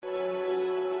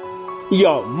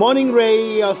Your morning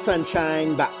ray of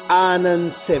sunshine by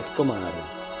Anand Sevkumar.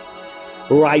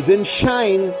 Rise and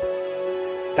shine.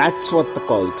 That's what the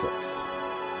call says.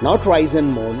 Not rise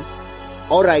and moan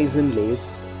or rise and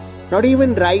laze. Not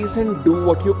even rise and do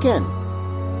what you can.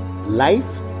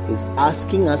 Life is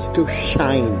asking us to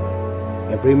shine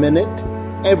every minute,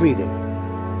 every day.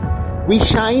 We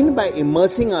shine by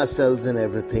immersing ourselves in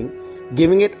everything,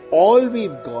 giving it all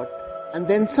we've got and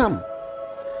then some.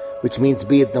 Which means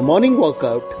be it the morning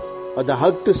workout or the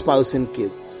hug to spouse and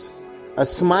kids, a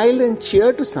smile and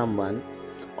cheer to someone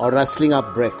or rustling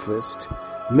up breakfast,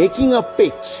 making a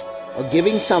pitch or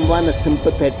giving someone a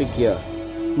sympathetic ear.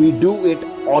 We do it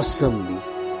awesomely,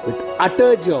 with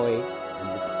utter joy and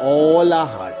with all our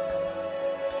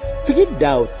heart. Forget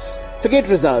doubts, forget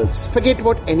results, forget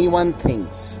what anyone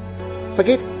thinks.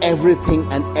 Forget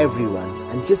everything and everyone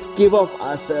and just give of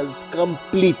ourselves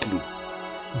completely,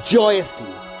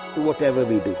 joyously, to whatever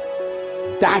we do.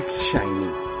 That's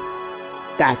shining.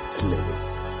 That's living.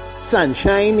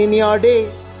 Sunshine in your day.